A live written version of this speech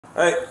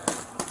Hey.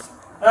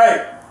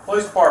 Hey,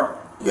 police department.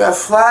 You're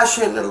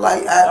flashing the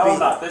light at me. No, I'm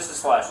not. This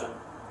is flashing.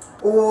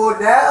 Oh,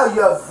 now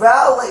you're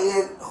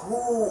validating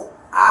who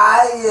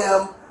I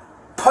am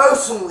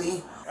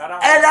personally.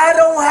 And I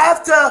don't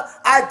have to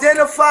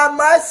identify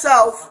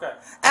myself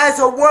as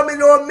a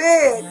woman or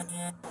man.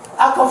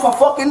 I come from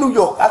fucking New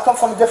York. I come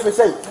from a different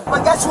state.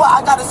 But guess what?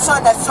 I got a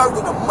son that served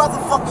in a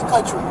motherfucking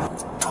country.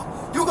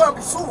 You gonna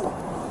be sued.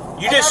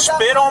 You just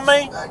spit on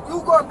me?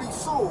 You gonna be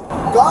sued.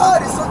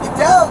 God is looking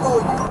down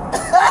on you.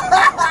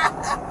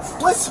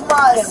 What's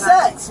my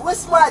sex?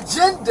 What's my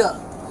gender?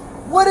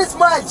 What is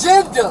my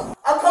gender?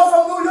 I come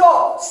from New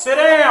York. Sit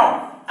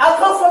down. I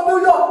come from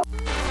New York.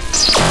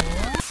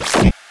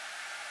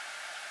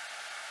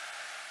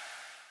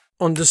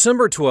 On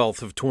December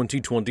 12th of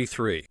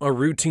 2023, a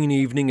routine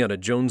evening at a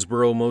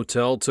Jonesboro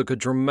motel took a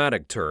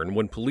dramatic turn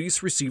when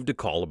police received a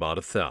call about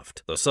a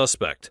theft. The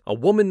suspect, a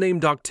woman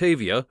named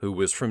Octavia, who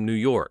was from New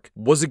York,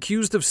 was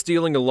accused of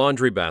stealing a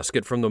laundry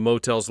basket from the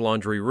motel's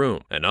laundry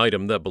room, an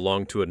item that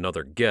belonged to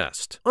another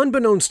guest.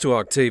 Unbeknownst to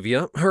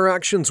Octavia, her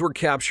actions were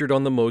captured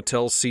on the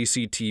motel's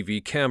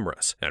CCTV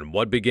cameras, and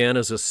what began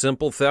as a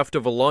simple theft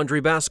of a laundry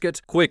basket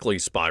quickly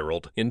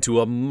spiraled into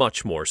a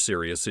much more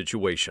serious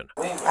situation.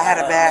 I had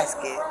a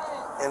basket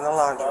in the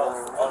laundry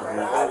room.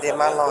 I did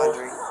my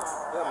laundry.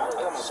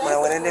 When I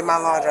went and did my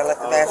laundry, I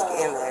left the basket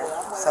in there.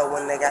 So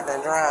when they got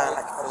done drying, I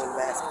could put them in the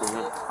basket.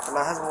 And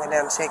my husband went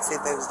down to check, see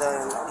if they was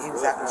done. He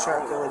was out in the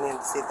truck and went in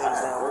to see if they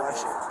was done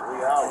washing.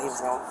 And he was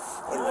gone.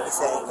 And he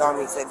said, he called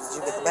me and said, did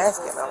you get the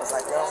basket? And I was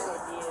like, no.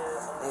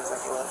 And he was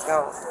like, well, it's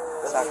gone.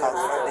 So I called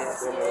the front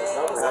desk.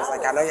 And I was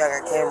like, I know y'all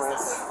got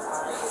cameras.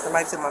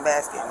 Somebody took my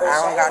basket.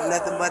 I don't got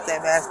nothing but that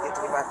basket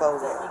to get my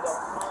clothes in.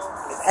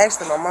 It's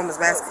actually my mama's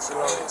basket she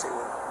loaned it to me.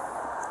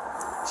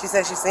 She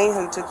said she seen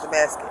who took the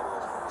basket.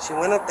 She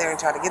went up there and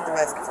tried to get the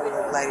basket from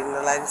the lady, and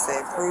the lady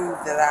said, prove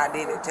that I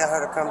did it. Tell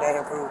her to come down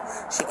here and prove.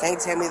 She can't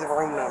tell me the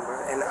room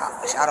number, and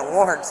I don't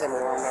want her to tell me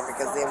the room number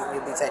because then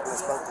you'll be taking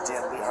us both to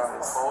jail, to be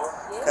honest.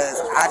 Because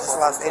I just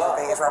lost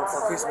everything. It's right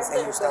before Christmas,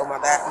 and you stole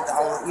my basket.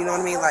 You know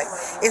what I mean? Like,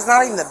 it's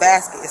not even the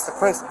basket, it's the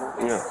principle.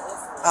 Yeah.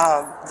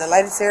 The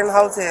lady's here in the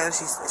hotel.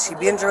 She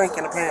been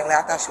drinking, apparently.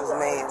 I thought she was a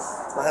man.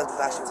 My husband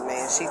thought she was a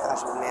man. She thought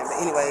she was a man.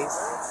 But anyways,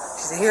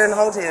 she's here in the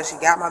hotel. She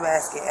got my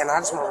basket, and I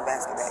just want the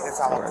basket back.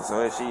 That's all. Alright,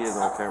 so she is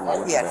on camera.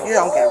 Yeah, she's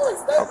on camera.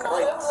 Okay.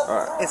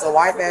 Alright. It's a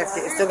white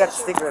basket. It still got the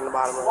sticker in the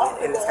bottom of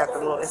it, and it's got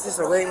the little. It's just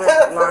a regular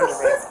laundry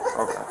basket.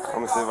 Okay.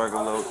 I'm gonna see if I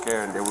can load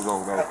Karen, then we're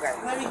gonna go. Okay.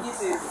 Let me get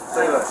this.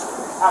 Say less.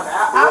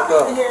 I'll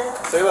get here.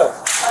 Say less.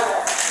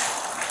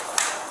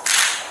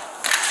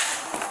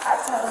 I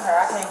told her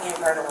I can't give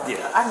her the one.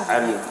 Yeah.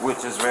 I mean,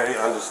 which is very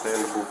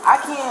understandable. I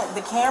can't.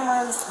 The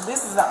cameras.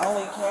 This is the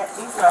only cam.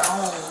 These are the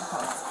only.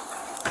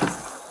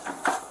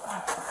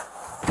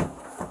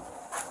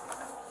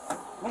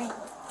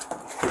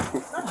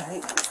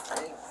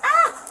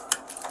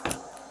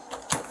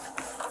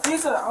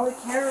 These are the only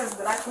cameras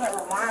that I can't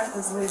rewind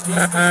because we're just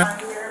right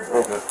here.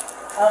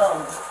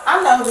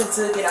 I know who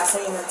took it. I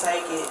seen her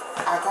take it.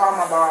 I called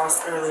my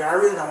boss earlier. I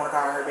really don't want to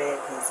call her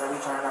back because so we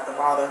trying not to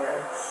bother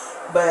her.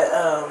 But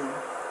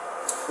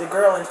the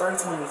girl in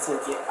 320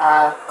 took it.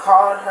 I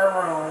called her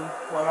room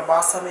when my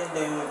boss told me to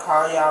do and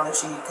call y'all, and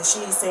because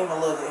she seemed a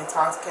little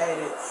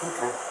intoxicated.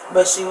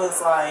 But she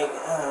was like,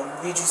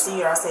 did you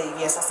see her? I said,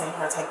 yes, I seen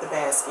her take the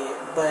basket.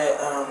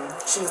 But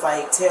she was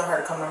like, tell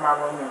her to come to my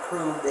room and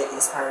prove that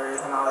it's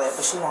hers and all that.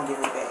 But she won't give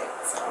it back.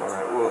 So. All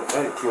right. Well,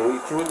 hey,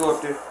 can we go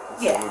up there?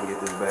 Yeah. So we can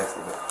get this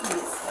basket back.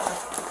 Yes.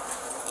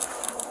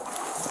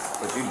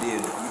 But you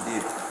did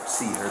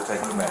see her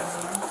take the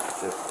basket.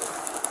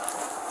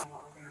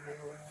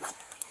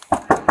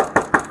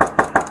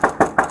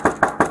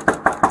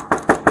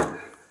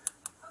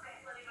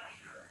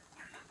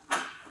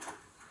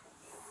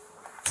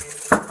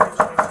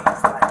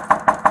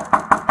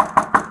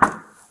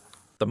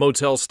 The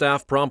motel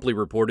staff promptly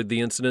reported the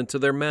incident to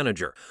their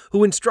manager,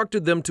 who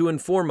instructed them to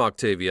inform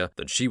Octavia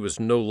that she was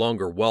no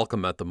longer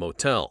welcome at the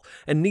motel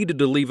and needed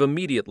to leave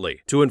immediately.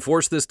 To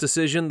enforce this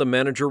decision, the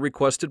manager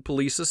requested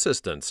police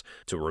assistance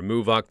to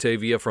remove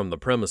Octavia from the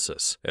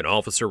premises. An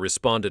officer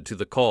responded to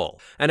the call,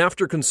 and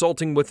after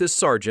consulting with his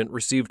sergeant,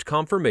 received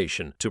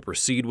confirmation to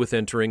proceed with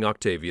entering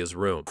Octavia's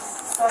room.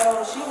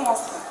 So she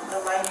wants the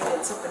lady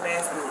that took the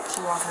basket,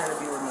 she wants her to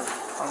be removed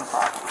from the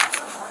property.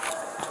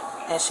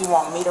 And she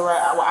want me to write,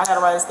 well, I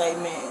gotta write a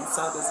statement, and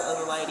so does the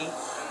other lady.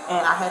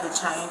 And I had to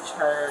change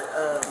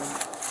her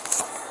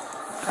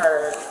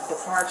her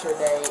departure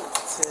date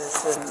to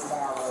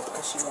tomorrow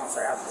because she wants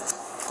her out of the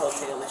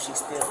hotel if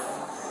she's still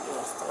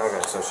in.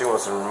 Okay, so she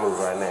wants to remove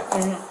right now.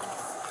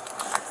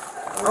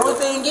 Only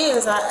thing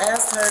is, I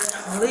asked her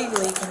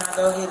legally, can I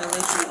go ahead and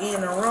let you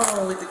in the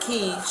room with the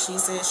key? She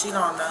said she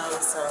don't know,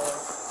 so.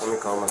 Let me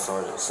call my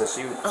sergeant. Since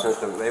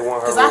they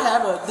want her. Because I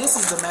have this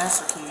is the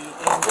master key.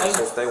 And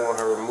since they want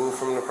her removed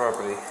from the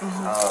property,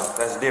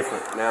 that's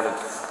different. Now that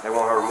they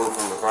want her removed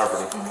from the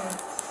property.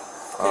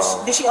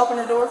 Did she open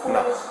the door for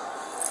no. you?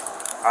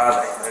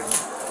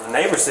 The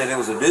neighbor said it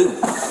was a dude.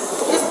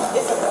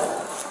 It's a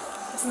dude.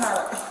 It's not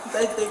a,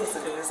 they think it's a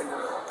dude, it's a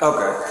girl.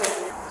 Okay.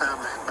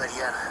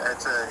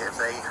 That's if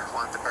they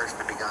want the person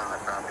to be gone on the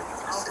property, we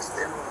can assist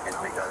them in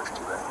regards to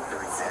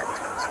doing that.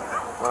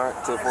 All right,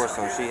 10-4,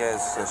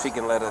 so she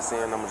can let us in.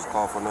 I'm gonna just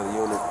call for another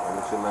unit,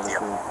 and she'll let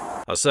us in.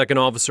 A second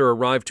officer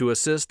arrived to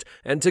assist,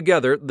 and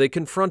together they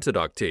confronted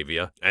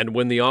Octavia, and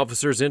when the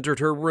officers entered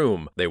her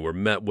room, they were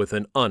met with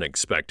an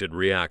unexpected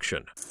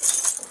reaction.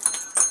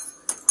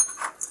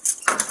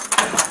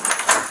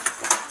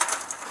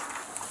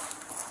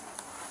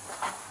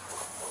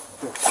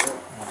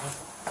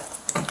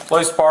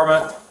 Police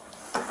department.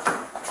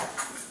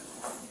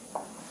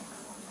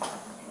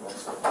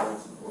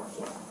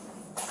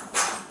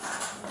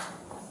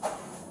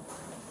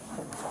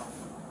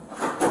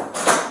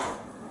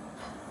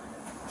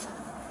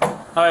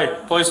 Hey,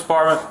 police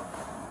department.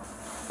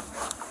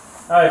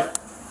 Hey.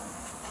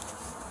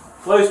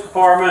 Police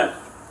department.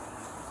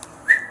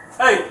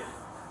 Hey.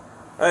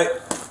 Hey.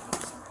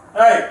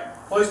 Hey,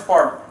 police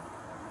department.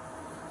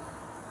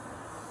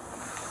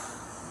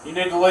 You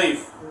need to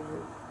leave.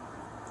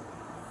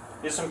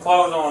 Get some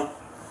clothes on.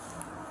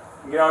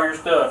 Get all your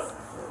stuff.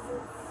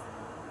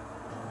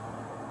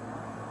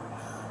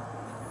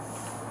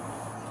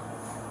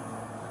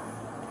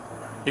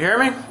 You hear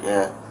me?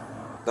 Yeah.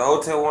 The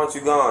hotel wants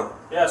you gone.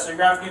 Yeah, so you're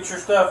going to have to get your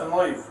stuff and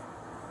leave.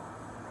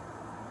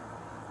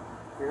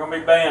 You're going to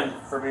be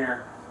banned from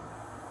here.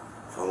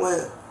 From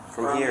where?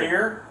 From here.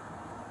 Here?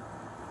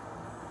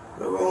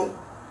 The room?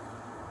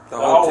 The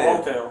whole hotel.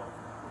 hotel.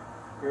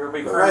 You're going to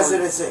be The criminally,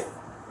 residency.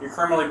 you're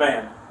criminally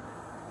banned.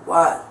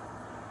 Why?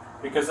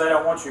 Because they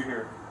don't want you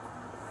here.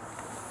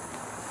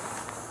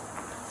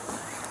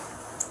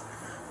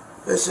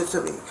 Listen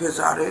to me, because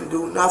I didn't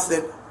do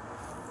nothing.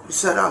 You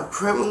said I'm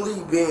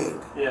criminally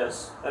banned.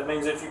 Yes. That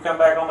means if you come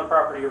back on the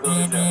property, you'll go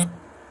to jail.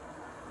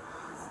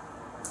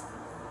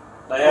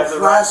 They have the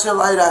right. Flash your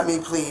light at me,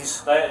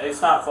 please.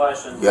 It's not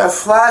flashing. You're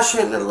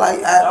flashing the light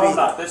at No, me. I'm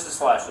not. This is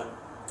flashing.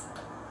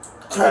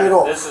 Turn it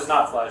off. This is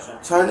not flashing.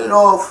 Turn it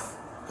off.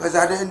 Because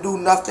I didn't do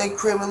nothing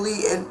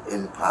criminally and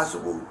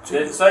impossible to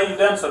Didn't you. say you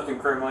done something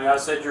criminally. I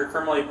said you're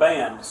criminally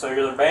banned. So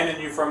they're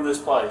banning you from this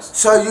place.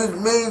 So you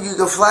mean you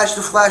can flash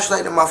the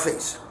flashlight in my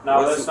face?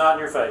 No, that's not in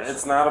your face.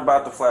 It's not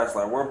about the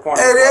flashlight. We're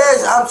pointing. It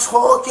is. I'm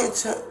talking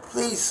to...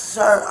 Please,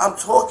 sir. I'm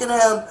talking to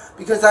him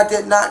because I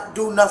did not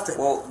do nothing.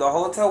 Well, the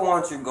hotel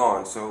wants you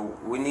gone, so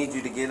we need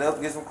you to get up,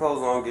 get some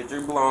clothes on, get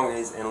your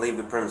belongings, and leave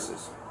the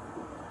premises.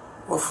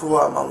 What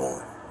floor am I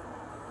on?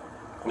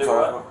 I'm Do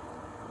sorry. what?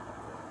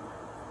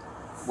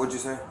 What'd you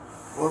say?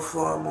 What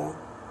floor am I on?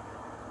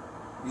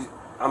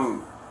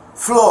 I'm.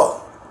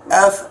 Floor.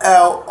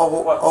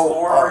 F-L-O-O-R. What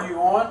floor are you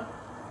on?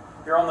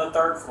 You're on the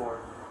 3rd floor.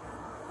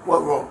 What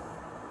room?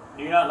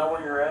 Do you not know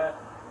where you're at?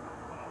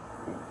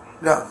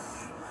 No.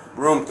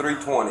 Room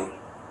 320.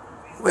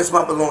 Where's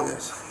my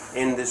belongings?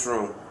 In this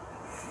room.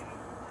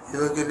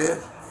 You look at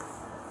this?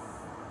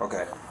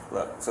 Okay.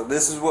 Look. So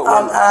this is what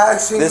I'm we're.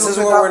 asking This you is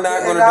because what we're I'm not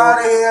getting gonna out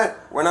do. of here.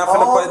 We're not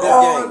gonna play this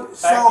Hold game. on.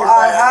 So Pack your I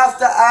bags. have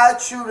to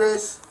ask you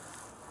this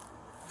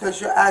because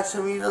you're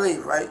asking me to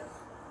leave, right?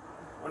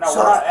 Well, no, So-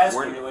 we're not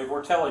asking you to leave.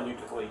 We're telling you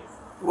to leave.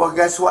 Well,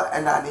 guess what?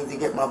 And I need to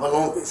get my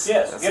belongings.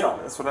 Yes, get them.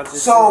 That's what I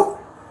just So,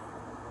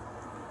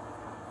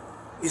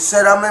 you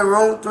said I'm in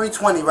room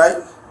 320,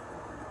 right?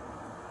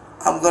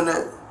 I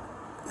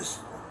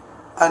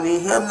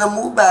need him to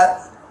move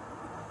back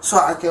so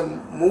I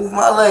can move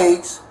my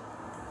legs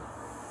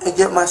and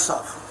get my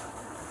stuff.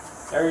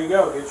 There you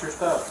go. Get your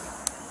stuff.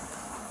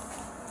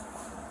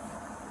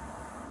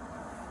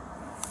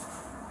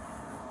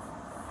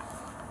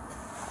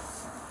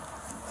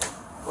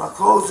 My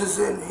clothes is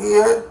in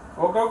here.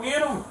 Well, go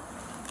get them.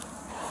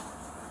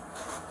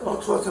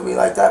 Don't talk to me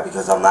like that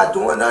because I'm not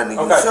doing nothing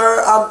to you, Okay.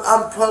 sir.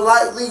 I'm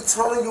politely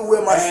telling you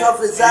where my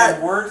stuff is and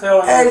at. we're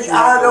telling you And that you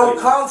have I to don't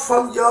leave. come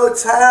from your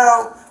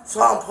town,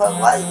 so I'm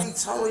politely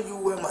telling you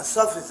where my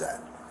stuff is at.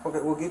 Okay,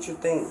 well, get your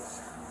things.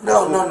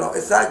 No.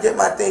 It's not get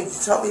my things.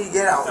 You tell me to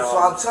get out. No. So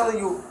I'm telling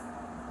you,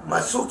 my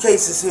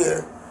suitcase is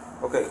here.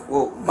 Okay,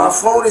 well, My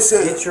phone is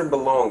here. get your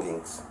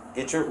belongings.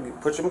 Put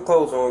your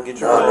clothes on. Get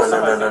your No. belongings.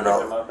 Somebody's gonna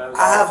pick them up. That was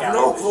I all have county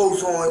no issue.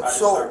 clothes I on. just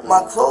So started my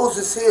moving. clothes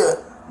is here.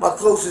 My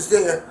clothes is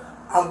there.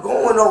 I'm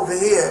going over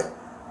here,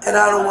 and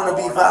I don't want to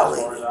be As far as I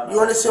violated. know. You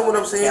understand what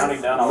I'm saying?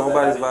 County done all that. Nobody's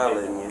I didn't get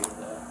violating you. that.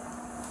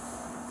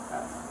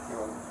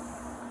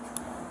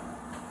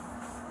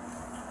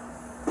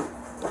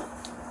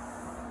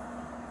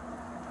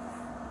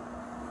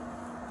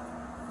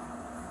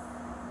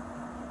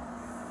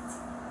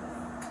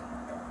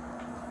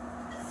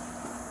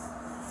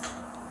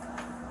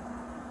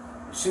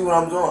 You see what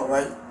I'm doing,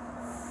 right?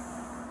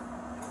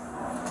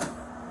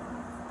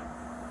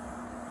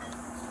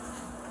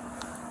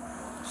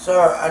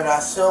 Sir, and I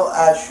still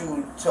ask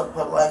you to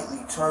politely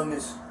turn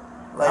this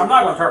light. I'm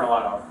not going to turn the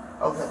light off.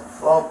 Okay,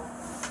 well,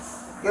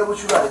 get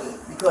what you gotta get,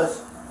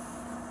 because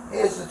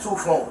here's the 2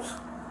 phones.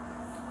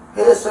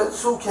 Here's a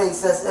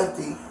suitcase that's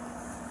empty.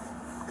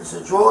 It's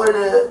a drawer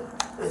there.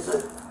 It's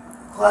a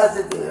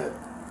closet there.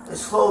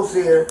 It's clothes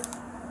there.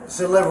 It's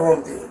a living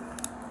room there.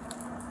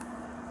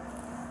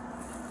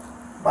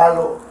 By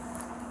law.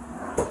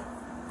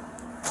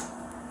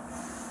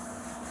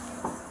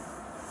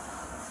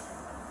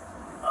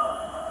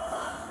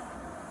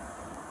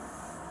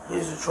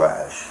 piece of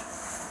trash.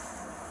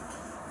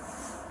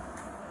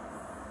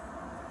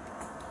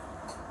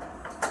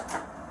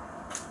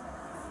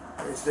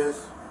 It's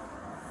this.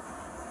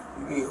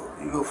 You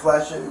can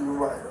flash it, you can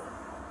write it.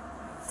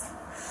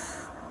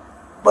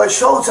 But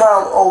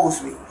Showtime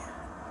owes me.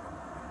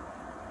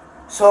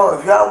 So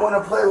if y'all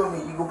want to play with me,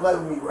 you can play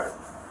with me, right?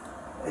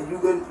 And you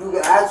can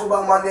ask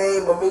about my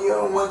name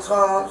 1,000,001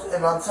 times,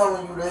 and I'm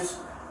telling you this,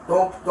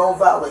 don't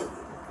violate me.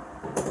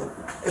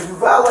 If you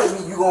violate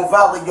me, you gonna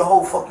violate your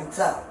whole fucking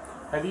town.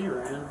 Have you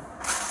ran?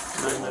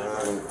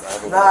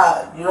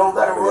 Nah, you don't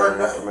gotta run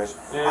nothing.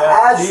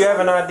 Yeah. Do you have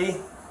an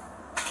ID?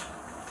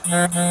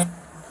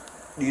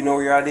 Do you know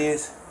where your ID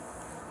is?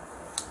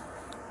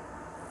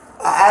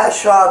 I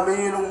asked y'all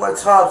 1,000,001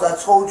 times. I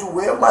told you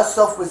where my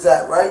stuff was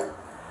at, right?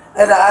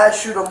 And I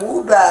asked you to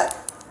move back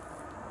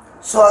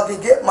so I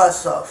could get my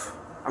stuff.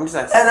 I'm just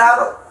asking. And I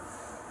don't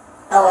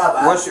have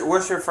an ID.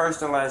 What's your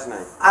first and last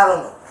name? I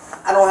don't know.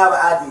 I don't have an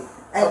ID.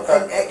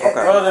 Okay.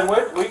 Well, then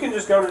we can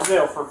just go to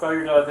jail for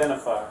failure to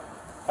identify.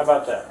 How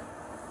about that?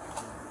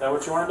 Is that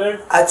what you want to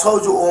do? I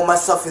told you all my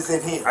stuff is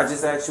in here. I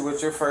just asked you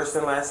what your first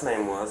and last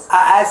name was.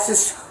 I asked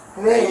this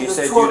man. And you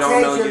said you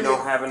don't know, you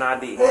don't have an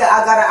ID. Yeah,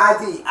 I got an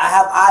ID. I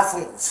have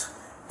iPhones.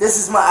 This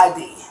is my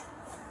ID.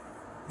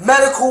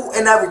 Medical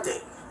and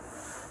everything.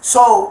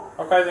 So,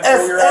 okay, then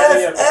pull your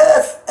ID up.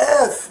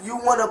 if you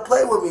want to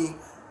play with me,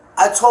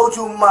 I told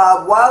you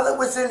my wallet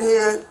was in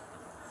here,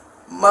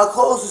 my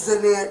clothes was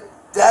in there,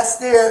 that's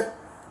there,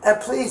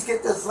 and please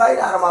get this light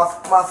out of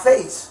my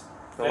face.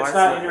 The light's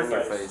not in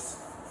your face.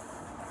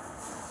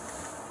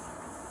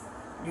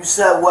 You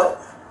said what?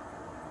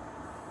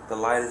 The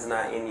light is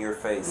not in your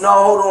face.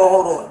 No,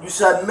 hold on. You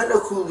said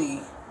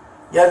medically,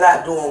 you're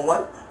not doing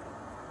what?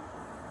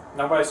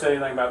 Nobody said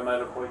anything about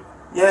medically.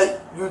 Yeah,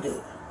 you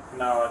did.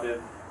 No, I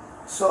didn't.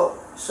 So,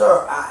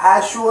 sir, I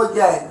ask you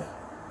again,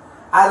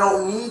 I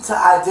don't need to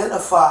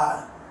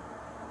identify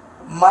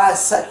my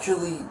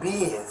sexually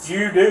beings.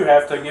 You do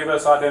have to give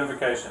us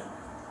identification.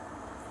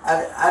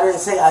 I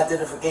didn't say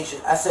identification.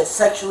 I said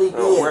sexually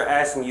being. We're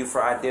asking you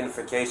for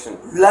identification.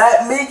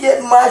 Let me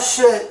get my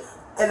shit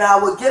and I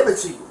will give it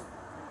to you.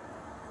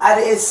 I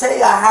didn't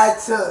say I had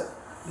to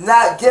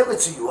not give it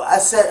to you. I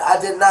said I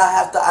did not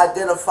have to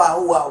identify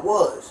who I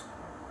was.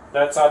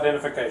 That's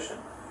identification.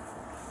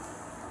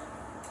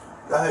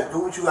 Go ahead, do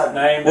what you got to do.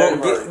 Name,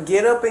 Well,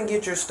 get up and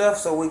get your stuff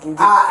so we can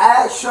get...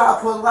 I asked y'all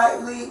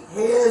politely,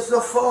 here's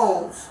the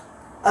phones.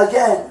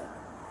 Again.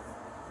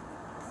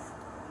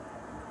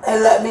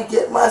 And let me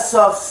get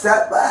myself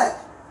step back.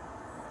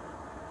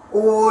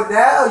 Or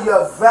now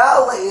you're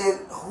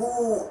violating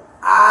who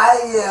I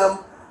am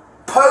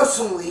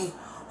personally,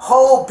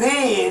 whole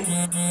being,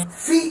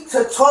 feet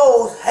to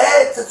toes,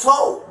 head to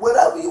toe,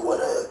 whatever you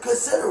want to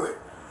consider it.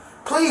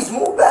 Please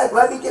move back.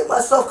 Let me get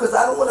myself, because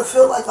I don't want to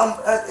feel like I'm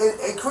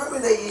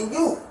incriminating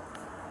you.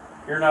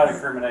 You're not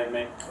incriminating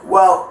me.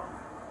 Well,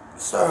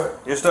 sir.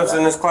 Your stuff's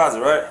in this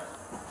closet, right?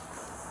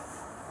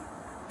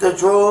 The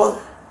drawer,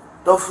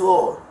 the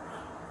floor.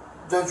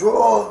 The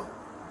drawer,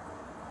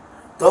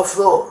 the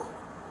floor,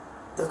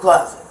 the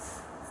closet.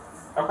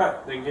 Okay,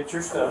 then get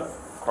your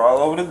stuff. Crawl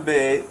over the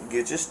bed,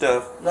 get your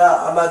stuff.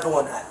 Nah, I'm not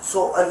doing that.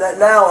 So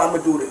now I'm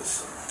going to do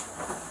this.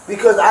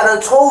 Because I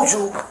done told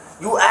you,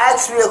 you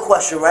asked me a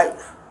question, right?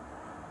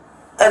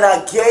 And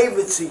I gave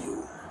it to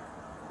you.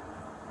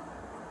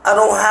 I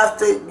don't have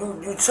to,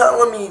 you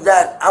telling me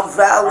that I'm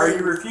valid. Are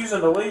you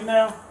refusing to leave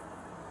now?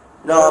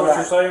 No, I'm what not.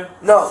 You're saying?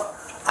 No,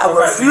 I'm okay,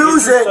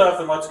 refusing. Get your stuff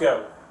and let's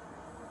go.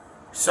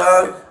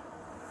 Sir,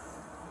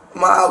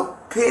 my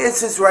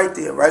pants is right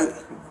there, right?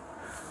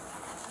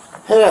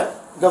 Here,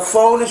 the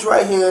phone is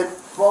right here,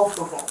 both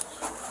the phones.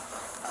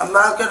 I'm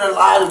not going to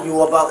lie to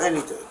you about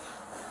anything.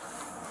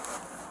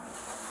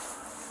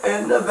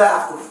 In the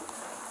bathroom.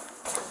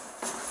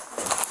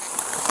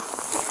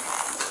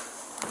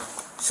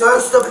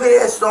 Search the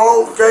pants,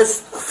 don't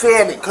just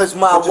fan it, because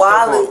my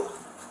wallet...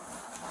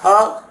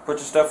 Huh? Put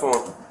your stuff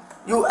on.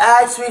 You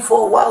asked me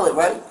for a wallet,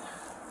 right?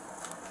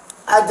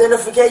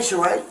 Identification,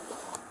 right?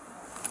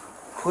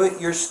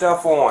 Put your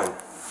stuff on.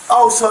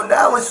 Oh, so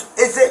now is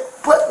it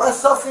put my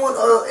stuff on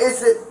or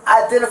is it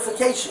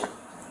identification?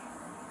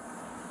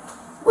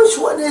 Which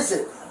one is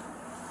it?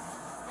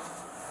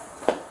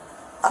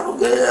 I don't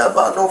care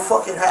about no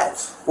fucking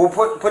hats. Well,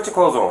 put your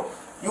clothes on.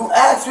 You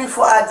asked me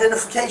for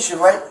identification,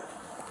 right?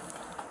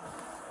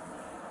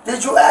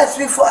 Did you ask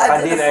me for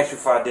identification? I did ask you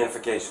for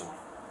identification.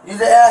 You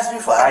didn't ask me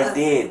for I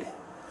identification? did.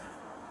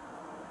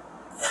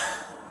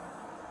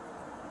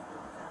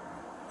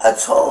 I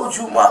told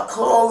you my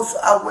clothes,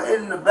 I went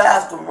in the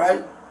bathroom,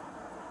 right?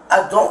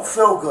 I don't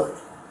feel good.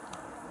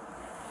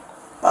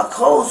 My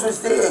clothes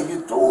was there,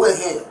 you threw it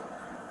here.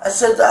 I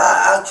said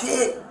I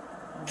can't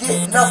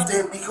get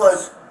nothing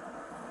because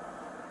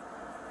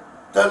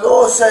the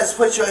Lord says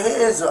put your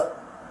hands up.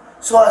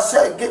 So I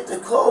said get the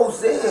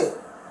clothes there.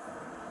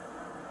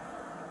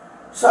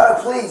 Sir,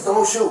 please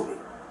don't shoot me.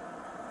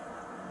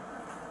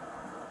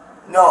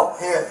 No,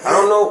 here. I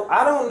don't know.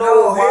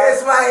 No,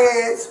 here's my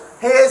hands.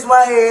 Here's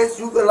my hands.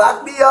 You can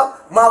lock me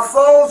up. My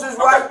phones is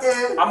right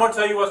there. I'm gonna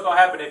tell you what's gonna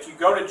happen. If you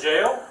go to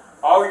jail,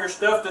 all your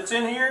stuff that's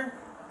in here,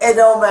 it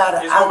don't matter.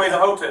 it's gonna be the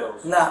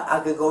hotels. Nah, I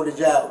could go to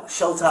jail.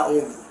 Showtime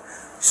only.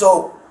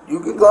 So you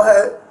can go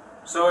ahead.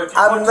 So if you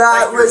I'm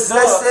not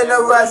resisting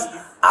arrest.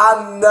 leave,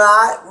 I'm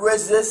not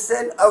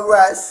resisting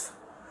arrest.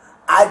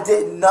 I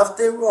did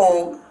nothing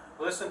wrong.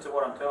 listen to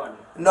what I'm telling you.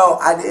 No,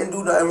 I didn't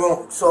do nothing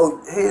wrong.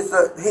 So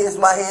here's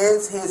my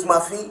hands. Here's my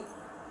feet.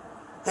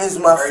 Here's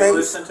my face. Are you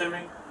listening to me?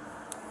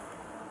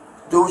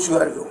 Do what you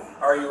gotta do.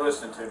 Are you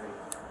listening to me?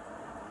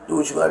 Do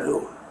what you gotta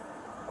do.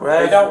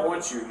 They don't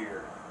want you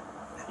here.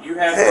 You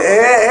have to.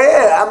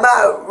 Hey, I'm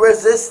not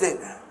resisting.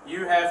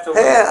 You have to.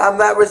 Hey, I'm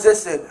not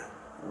resisting.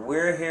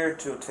 We're here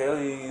to tell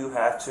you you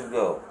have to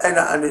go. And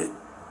I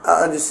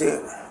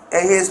understand.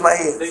 And here's my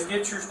hands. Then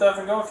get your stuff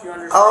and go if you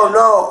understand. Oh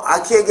no,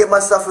 I can't get my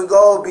stuff and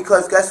go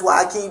because guess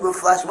what? I can't even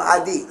flash my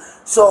ID.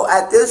 So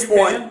at this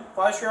point, can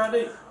flash your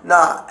ID.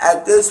 Nah,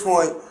 at this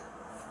point,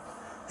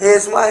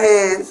 here's my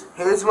hands,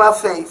 here's my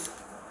face,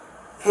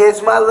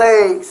 here's my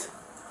legs.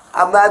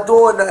 I'm not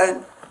doing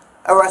nothing.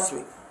 Arrest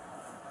me.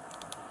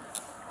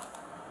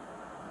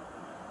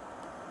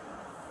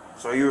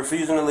 So you're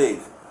refusing to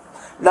leave?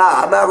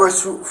 Nah, I'm not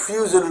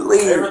refusing to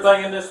leave.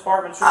 Everything in this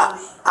apartment's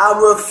yours?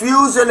 I'm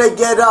refusing to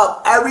get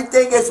up.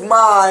 Everything is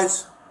mine.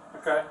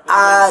 Okay.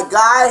 I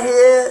got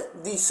here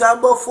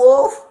December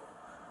 4th.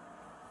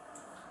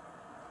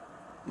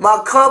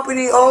 My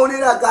company owned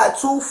it. I got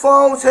 2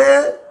 phones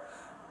here.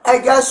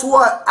 And guess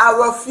what? I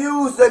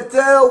refuse to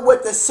deal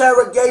with the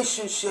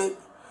segregation shit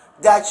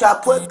that y'all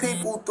put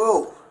people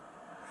through.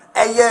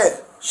 And yeah,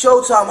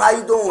 Showtime, how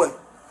you doing?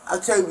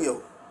 Octavia.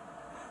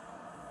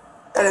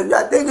 And if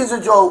y'all think it's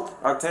a joke,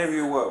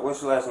 Octavia what?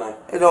 What's your last name?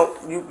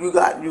 you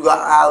got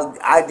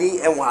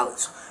ID and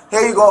wallets.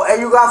 Here you go.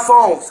 And you got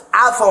phones.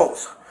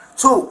 iPhones.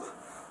 2.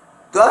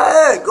 Go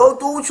ahead. Go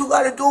do what you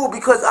gotta do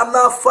because I'm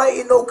not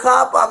fighting no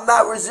cop. I'm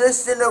not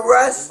resisting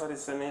arrest. Nobody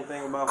said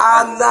anything about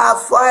I'm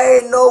not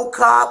fighting no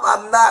cop.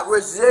 I'm not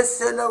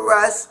resisting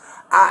arrest.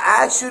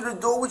 I asked you to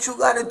do what you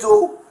gotta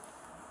do.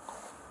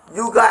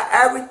 You got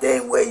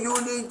everything where you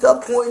need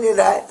to point it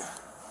at.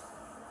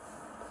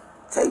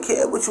 Take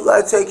care of what you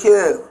gotta take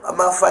care of. I'm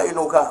not fighting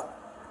no cop.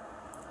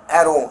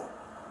 At all.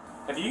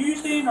 Have you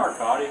used any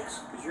narcotics?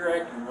 Because you're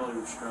acting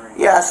really strange.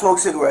 Yeah, I smoke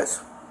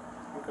cigarettes.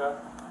 Okay.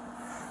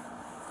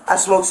 I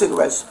smoke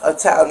cigarettes. A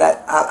town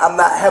that I'm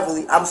not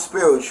heavily, I'm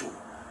spiritual.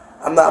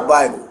 I'm not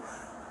Bible.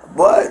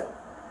 But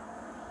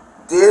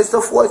there's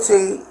the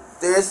 14,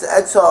 there's the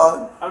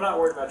Etar. I'm not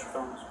worried about your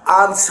phones.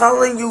 I'm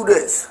telling you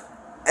this,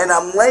 and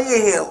I'm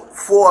laying here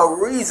for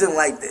a reason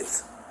like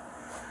this.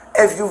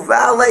 If you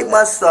violate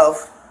my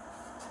stuff,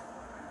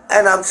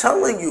 and I'm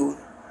telling you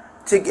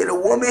to get a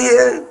woman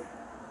here,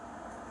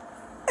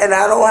 and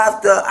I don't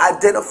have to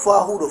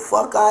identify who the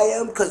fuck I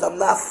am because I'm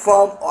not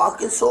from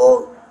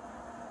Arkansas,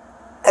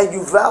 and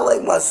you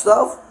violate my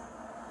stuff,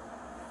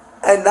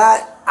 and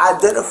not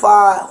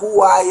identify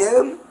who I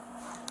am,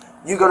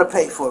 you're gonna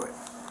pay for it.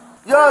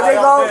 Yo, I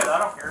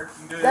don't care.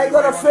 They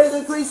gonna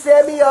physically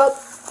stand me up.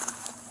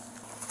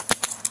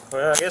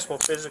 Well, I guess we'll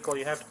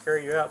physically have to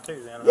carry you out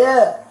too then.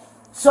 Yeah.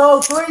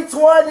 So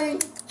 320.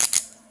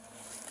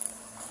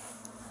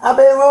 I've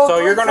been wrong. So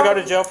you're gonna go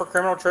to jail for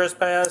criminal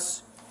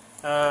trespass.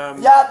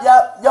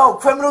 Yup. Yo,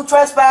 criminal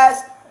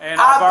trespass. And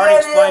I've already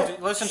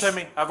explained. Listen to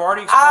me. I've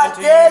already explained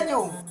to you. I dare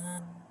you.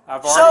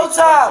 I've already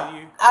explained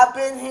to you. I've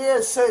been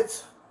here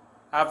since.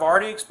 I've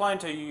already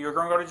explained to you. You're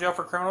gonna go to jail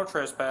for criminal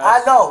trespass.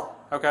 I know.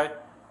 Okay.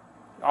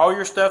 All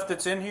your stuff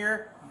that's in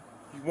here.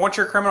 Once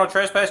you're criminal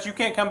trespass, you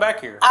can't come back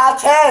here. I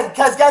can,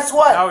 because guess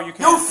what? No, you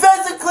can't. You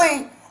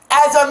physically,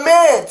 as a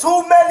man,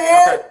 2 men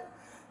here, Okay.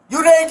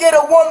 you didn't get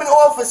a woman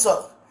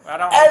officer. I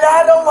don't. And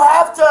I don't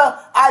have to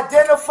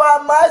identify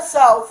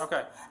myself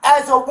Okay.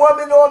 as a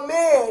woman or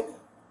man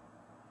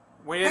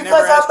We didn't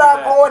because ever ask I'm you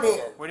not that. born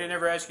here. We didn't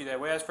ever ask you that.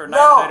 We asked for a name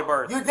and No, date of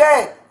birth. you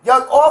did.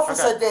 Your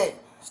officer Okay. did.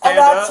 Stand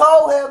And I up.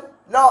 told him,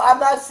 no, I'm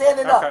not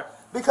standing Okay. up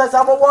because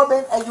I'm a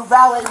woman and you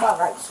violate my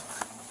rights.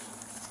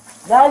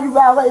 Now you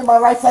violate my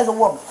rights as a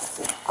woman.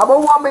 I'm a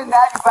woman,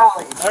 now you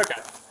violate me.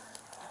 Okay.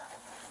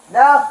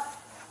 Now,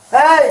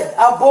 hey,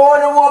 I'm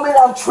born a woman,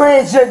 I'm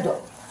transgender.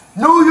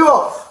 New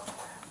York.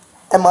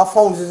 And my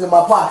phones is in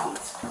my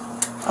pockets.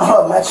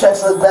 Oh, my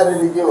chest looks better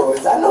than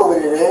yours. I know what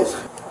it is.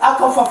 I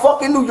come from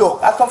fucking New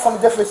York. I come from a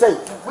different state.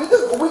 We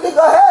can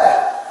go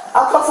ahead.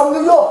 I come from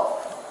New York.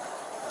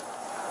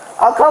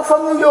 I come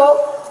from New York.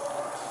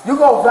 You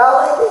gonna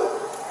violate me?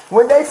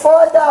 When they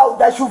find out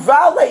that you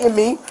violating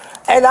me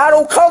and I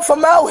don't come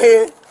from out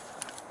here,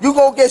 you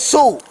gonna get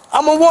sued.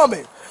 I'm a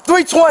woman.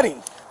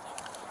 320.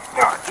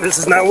 This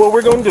is not what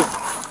we're gonna do.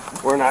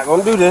 We're not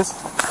gonna do this.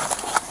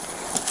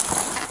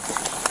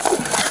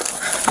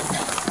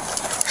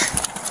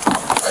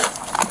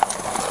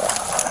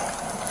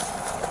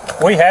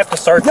 We have to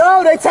search.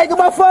 No, they taking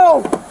my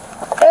phone.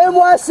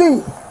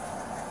 NYC.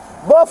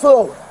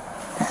 Buffalo.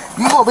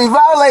 You gonna be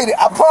violated,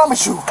 I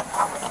promise you.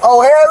 Oh,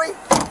 Harry?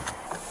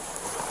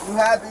 You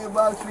happy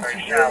about what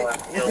you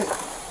did?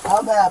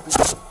 I'm happy.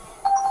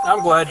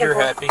 I'm glad you're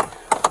happy.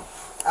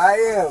 I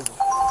am.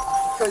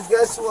 Because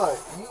guess what?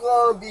 You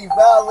gonna be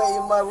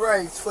violating my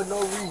rights for no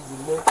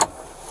reason, man.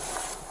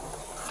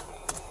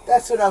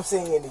 That's what I'm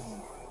saying to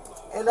you.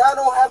 And I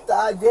don't have to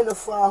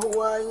identify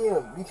who I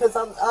am because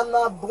I'm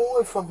not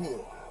born from here.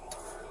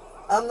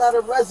 I'm not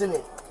a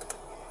resident.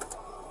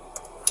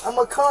 I'm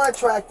a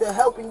contractor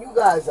helping you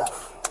guys out.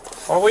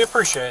 Well, we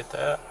appreciate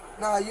that.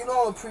 Nah, you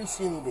don't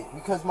appreciate it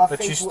because my But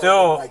face you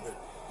still, look like it.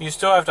 you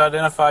still have to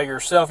identify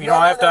yourself. You No,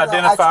 don't no, have to no, no.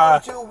 identify. I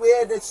told you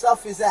where the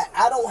stuff is at.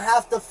 I don't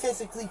have to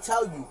physically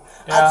tell you.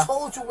 Yeah. I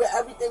told you where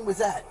everything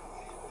was at.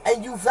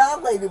 And you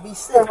violated me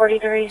still.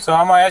 So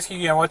I'm gonna ask you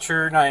again, what's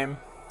your name?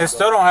 They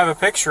still don't have a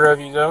picture of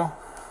you though.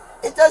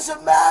 It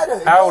doesn't matter.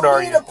 How old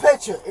are you? you? Don't need a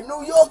picture. In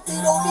New York, they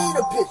don't need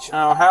a picture.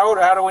 Oh, how old?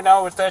 How do we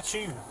know if that's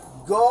you?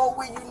 Go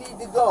where you need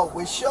to go.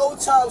 When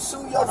Showtime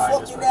sue your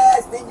Alright, fucking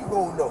ass, then you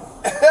gonna know.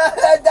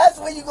 That's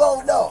when you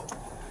gonna know.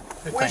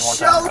 When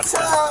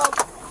Showtime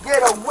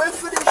get a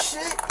whiff of this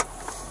shit,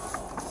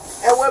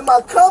 and when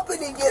my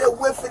company get a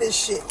whiff of this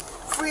shit,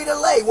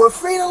 Free-to-Lay, when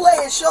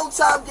Free-to-Lay and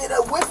Showtime get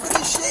a whiff of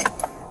this shit,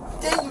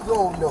 then you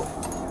gonna know.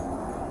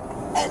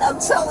 And I'm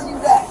telling you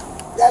that.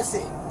 That's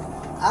it.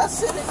 I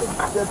sit in the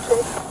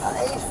pit.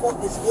 I ain't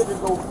fucking scared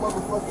of no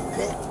motherfucking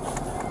pit.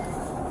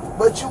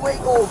 But you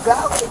ain't gonna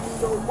violate me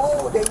no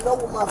more. They know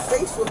what my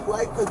face look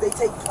like because they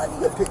take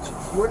plenty of pictures.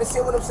 You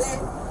understand what I'm saying?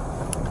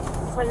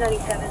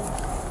 197.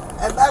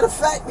 As a matter of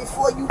fact,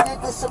 before you did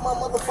this to my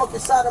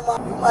motherfucking side of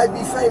my, you might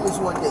be famous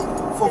one day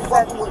for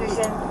fucking with me.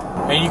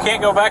 And you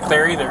can't go back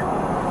there either.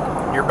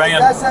 You're It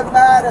banned. doesn't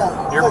matter.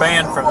 You're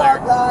banned from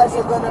there. You guys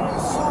are gonna be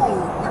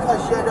sued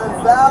because you done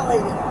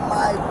violated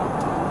my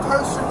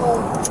personal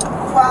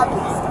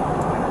property,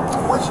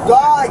 which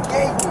God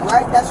gave me,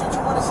 right? That's what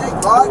you want to say?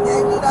 God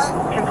gave me that?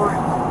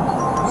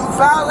 You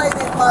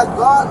violated my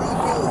godly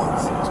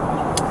beings.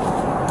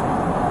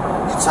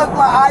 You took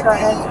my ID,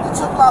 you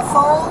took my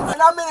phone,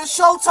 and I'm in a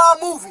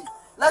Showtime movie.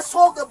 Let's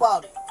talk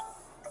about it.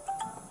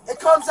 It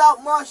comes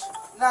out March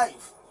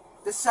 9th,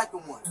 the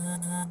second one.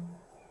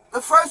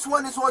 The first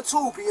one is on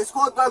Tubi. It's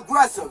called The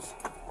Aggressors.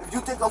 If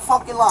you think I'm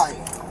fucking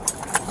lying.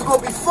 You're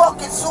gonna be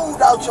fucking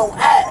sued out your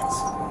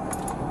ass.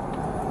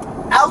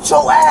 Out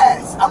your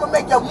ass. I'm gonna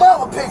make your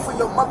mama pay for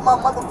my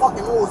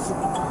motherfucking lawsuit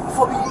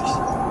for me to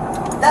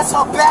eat. That's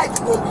how bad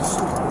you're gonna be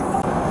sued.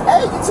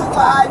 Hey, you took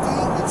my ID,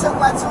 you took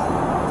my tooth.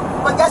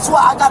 But guess what?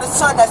 I got a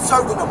son that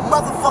served in a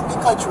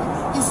motherfucking country.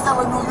 He's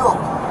still in New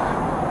York.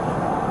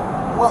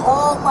 With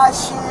all my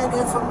shared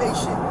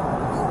information,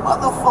 you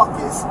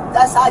motherfuckers,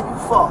 that's how you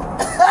fall.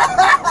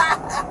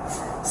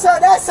 So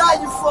that's how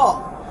you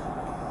fall.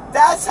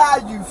 That's how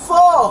you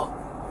fall.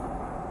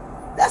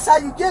 That's how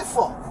you get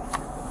fall.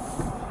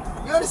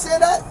 You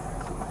understand that?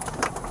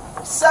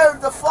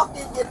 Serve the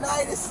fucking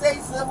United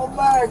States of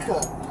America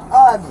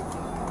Army.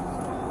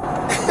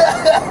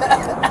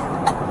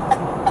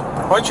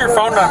 What's your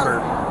phone number?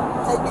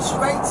 Take me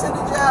straight to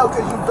the jail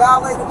because you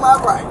violated my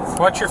rights.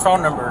 What's your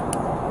phone number?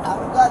 I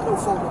don't got no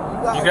phone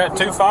number. You got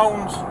two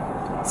phones?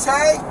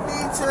 Take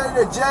me to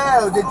the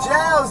jail. The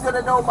jail's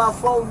gonna know my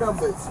phone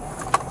numbers.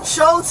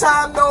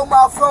 Showtime know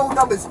my phone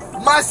numbers.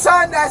 My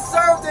son that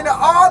served in the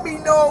army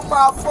know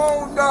my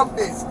phone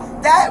numbers.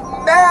 That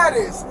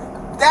matters.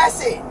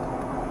 That's it.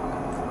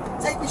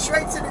 Take me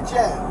straight to the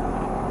jail.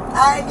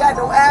 I ain't got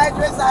no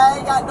address. I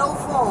ain't got no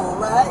phone,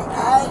 right?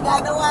 I ain't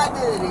got no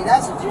identity.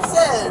 That's what you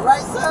said,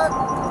 right, son?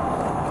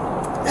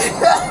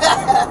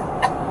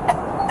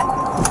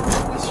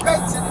 Take me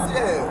straight to the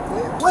jail.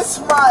 Man. What's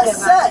my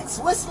sex?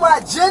 What's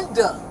my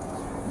gender?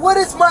 What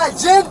is my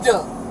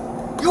gender?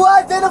 You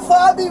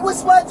identify me.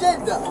 What's my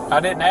gender? I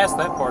didn't ask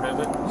that part of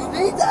it. You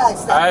need to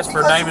ask that. I asked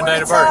for name and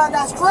date of birth.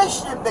 That's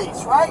Christian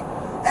based, right?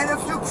 And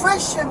if you're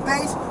Christian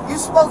based, you're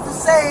supposed to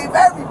save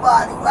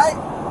everybody, right?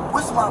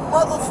 What's my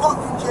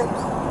motherfucking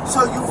gender?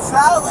 So you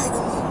violated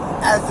me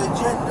as a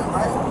gender,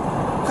 right?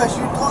 Because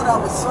you thought I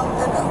was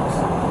something else.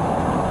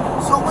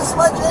 So what's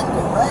my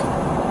gender, right?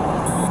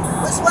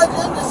 What's my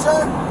gender,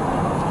 sir?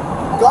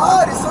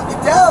 God is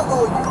looking down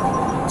on you.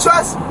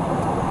 Trust me.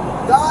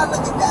 God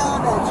looking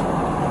down at you.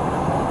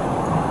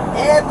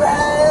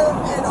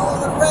 Abraham and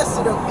all the rest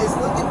of them is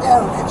looking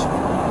down at you.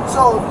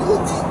 So if you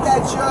think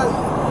that you're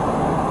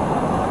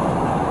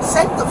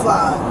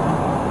sanctified.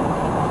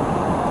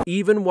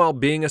 Even while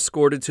being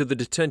escorted to the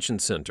detention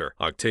center,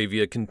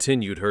 Octavia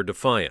continued her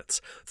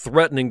defiance,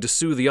 threatening to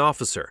sue the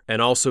officer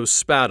and also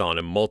spat on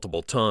him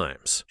multiple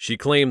times. She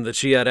claimed that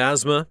she had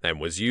asthma and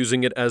was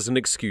using it as an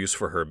excuse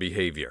for her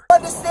behavior.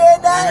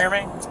 Understand that? You hear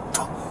me?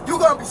 You're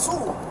gonna be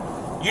sued.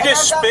 You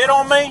just spit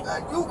on me?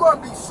 You're gonna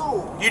be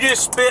sued. You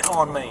just spit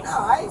on me. No,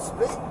 I ain't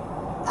spit.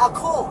 I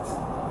cough.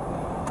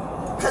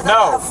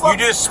 No, you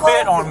just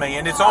spit on me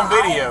and it's on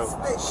video.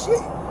 I ain't spit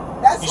shit.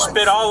 That's You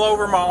spit all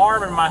over my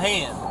arm and my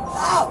hand.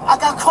 No, I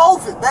got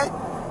COVID, man.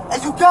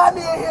 And you got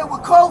me in here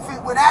with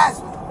COVID with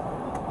asthma.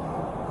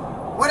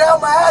 Without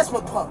my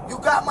asthma pump. You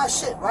got my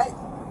shit, right?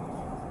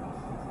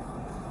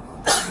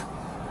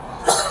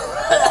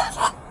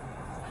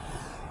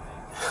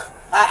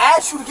 I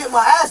asked you to get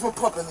my asthma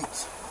pump at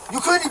least. You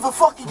couldn't even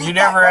fucking get You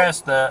that, never right?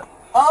 asked that.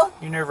 Huh?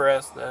 You never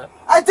asked that.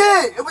 I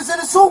did. It was in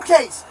a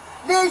suitcase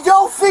near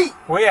your feet.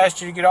 We asked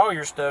you to get all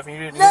your stuff and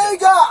you didn't Nigga,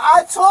 get it.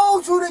 I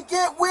told you to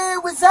get where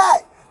it was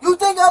at. You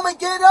think I'm gonna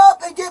get up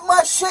and get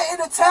my shit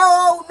in a town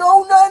I don't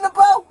know nothing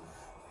about?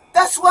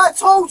 That's why I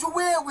told you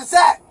where it was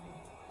at.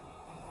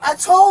 I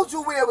told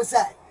you where it was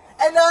at.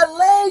 And I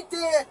laid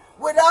there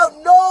without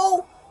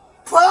no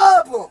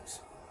problems.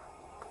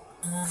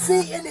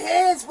 Feet and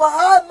hands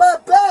behind my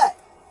back.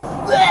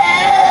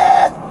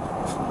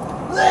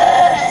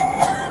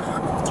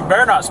 You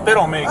better not spit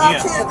on me I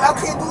again.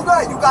 can't do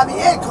nothing. You got me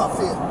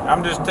handcuffed here.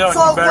 I'm just telling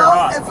So, you, better bro,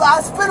 not. if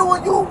I spit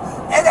on you,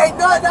 it ain't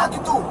nothing I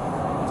can do.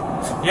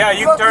 Yeah,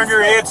 you can turn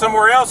your head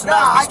somewhere else and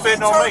not be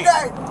spitting on me.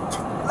 That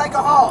like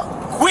a hog.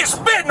 Quit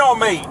spitting on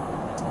me!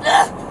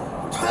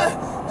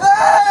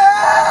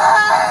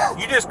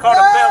 You just caught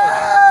a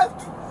felony.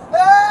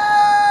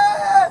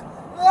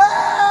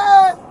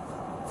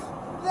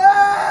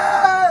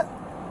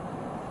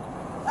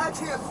 I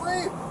can't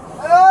breathe.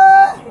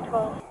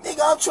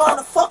 Nigga, I'm trying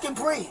to fucking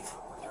breathe.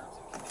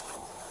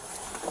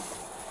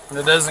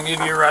 That doesn't give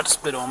you a right to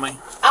spit on me.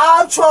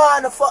 I'm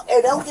trying to fuck.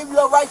 It don't give you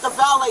a right to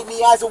violate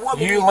me as a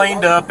woman. You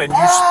leaned up and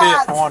you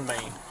spit on me.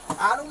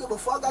 I don't give a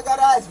fuck. I got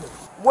asthma.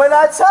 When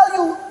I tell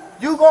you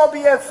you gonna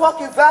be in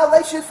fucking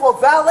violation for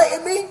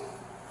violating me,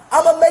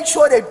 I'm gonna make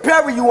sure they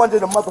bury you under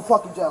the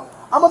motherfucking jail.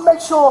 I'm gonna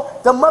make sure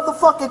the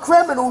motherfucking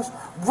criminals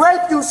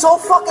rape you so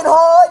fucking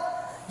hard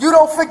you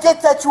don't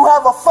forget that you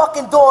have a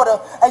fucking daughter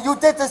and you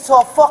did this to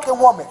a fucking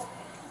woman.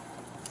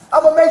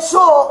 I'm gonna make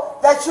sure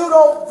that you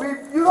don't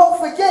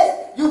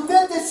forget you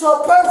did this to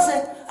a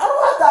person. I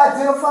don't have to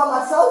identify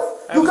myself.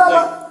 You got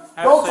my.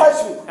 Don't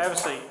touch me. Have a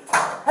seat.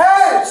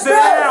 Hey, Sit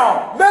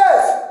down.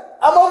 Miss,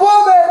 I'm a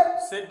woman.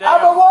 Sit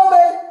down. I'm a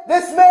woman.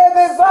 This man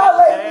been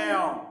violating me.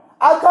 Down.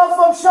 I come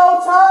from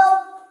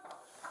Showtime.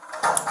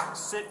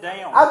 Sit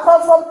down. I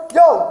come from,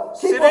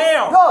 Sit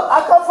down. Look,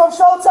 I come from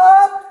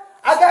Showtime.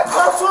 I got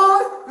cuffs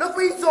on. Look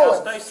what he's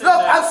doing. Sit Look,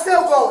 down. I'm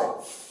still going.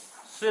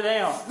 Sit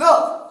down.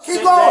 Look, keep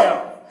Sit going.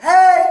 down.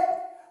 Hey,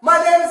 my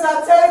name is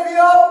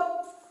Octavia.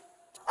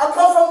 I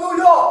come from New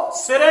York.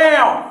 Sit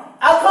down.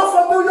 I come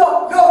from New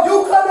York. No,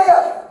 you come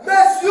here.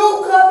 Miss,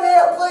 you come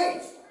here,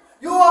 please.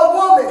 You are a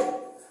woman.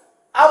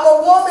 I'm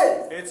a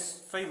woman. It's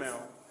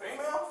female.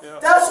 Female? Yeah.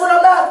 That's what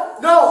I'm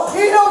at. No,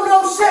 he don't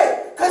know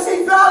shit, because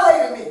he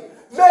violated me.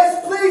 Miss,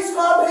 please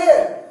come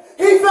here.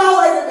 He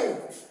violated me.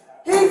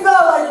 He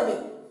violated me.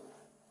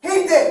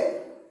 He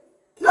did.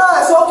 No,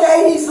 it's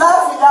okay. He's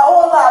laughing. Y'all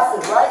all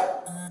laughing, right?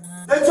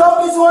 The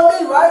joke is on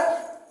me, right?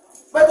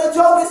 But the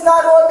joke is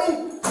not on me.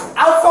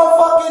 I'm from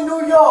fucking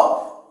New York.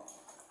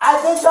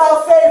 I did y'all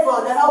a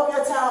favor to help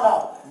your town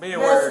out. Be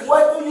aware, Miss,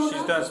 what do you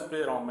she's do? done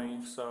spit on me,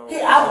 so...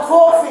 I'm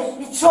coughing.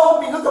 He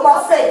choked me. Look at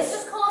my face.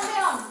 Just calm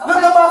down. Okay.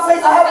 Look at my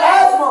face. I have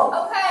asthma.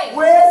 Okay.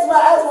 Where's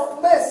my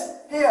asthma? Miss,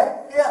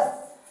 here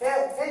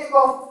you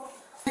go.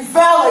 He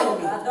violated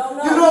me. I don't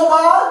know. You know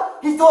why?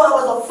 He thought I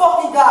was a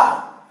fucking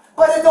guy.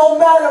 But it don't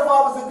matter if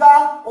I was a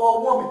guy or a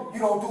woman. You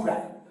don't do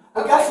that.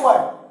 But guess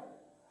what?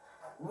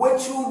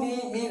 What you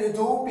need me to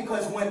do,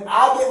 because when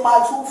I get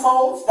my 2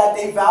 phones that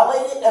they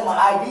validated and my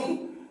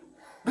ID,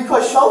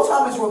 because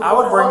Showtime is recording. I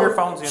would bring your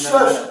phones in a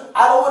minute.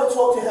 I don't want to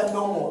talk to him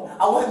no more.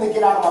 I want him to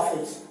get out of my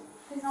face.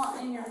 He's not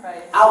in your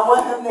face. I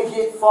want him to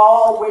get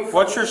far away from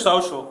What's me. your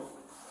social?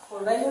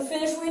 Well, let him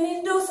finish what we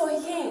need to do so he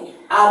can.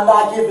 I'm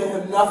not giving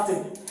him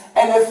nothing.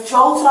 And if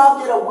Showtime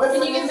get a whiff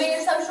Can of you give this, me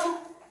your social?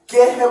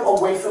 get him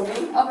away from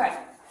me. Okay.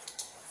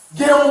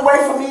 Get him away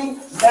from me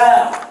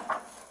now.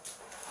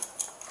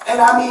 And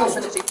I mean, I'll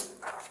send it to you.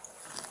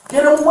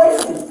 get him away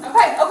from me.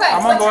 Okay, okay.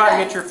 I'm going to go out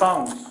and get your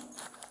phones.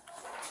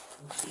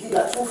 He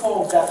got 2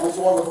 phones that was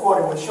on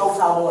recording with Showtime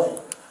on it.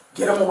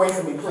 Get him away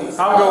from me, please.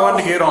 I'm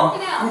going to get them.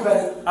 Walking out. You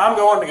better. I'm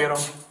going to get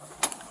them.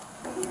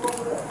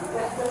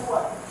 Guess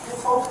what?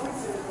 This whole street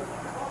is-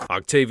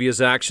 Octavia's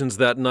actions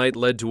that night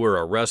led to her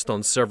arrest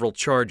on several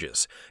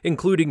charges,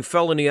 including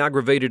felony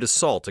aggravated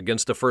assault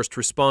against a first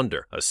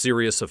responder, a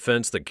serious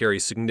offense that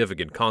carries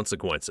significant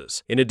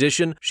consequences. In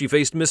addition, she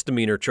faced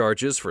misdemeanor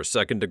charges for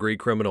second-degree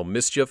criminal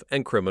mischief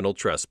and criminal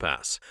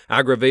trespass.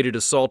 Aggravated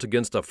assault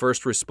against a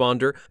first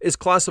responder is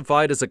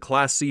classified as a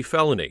Class C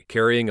felony,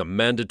 carrying a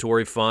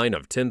mandatory fine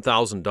of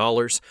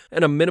 $10,000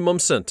 and a minimum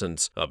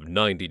sentence of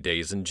 90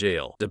 days in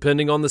jail.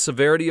 Depending on the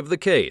severity of the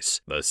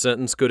case, the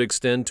sentence could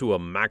extend to a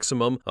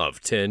maximum of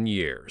 10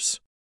 years.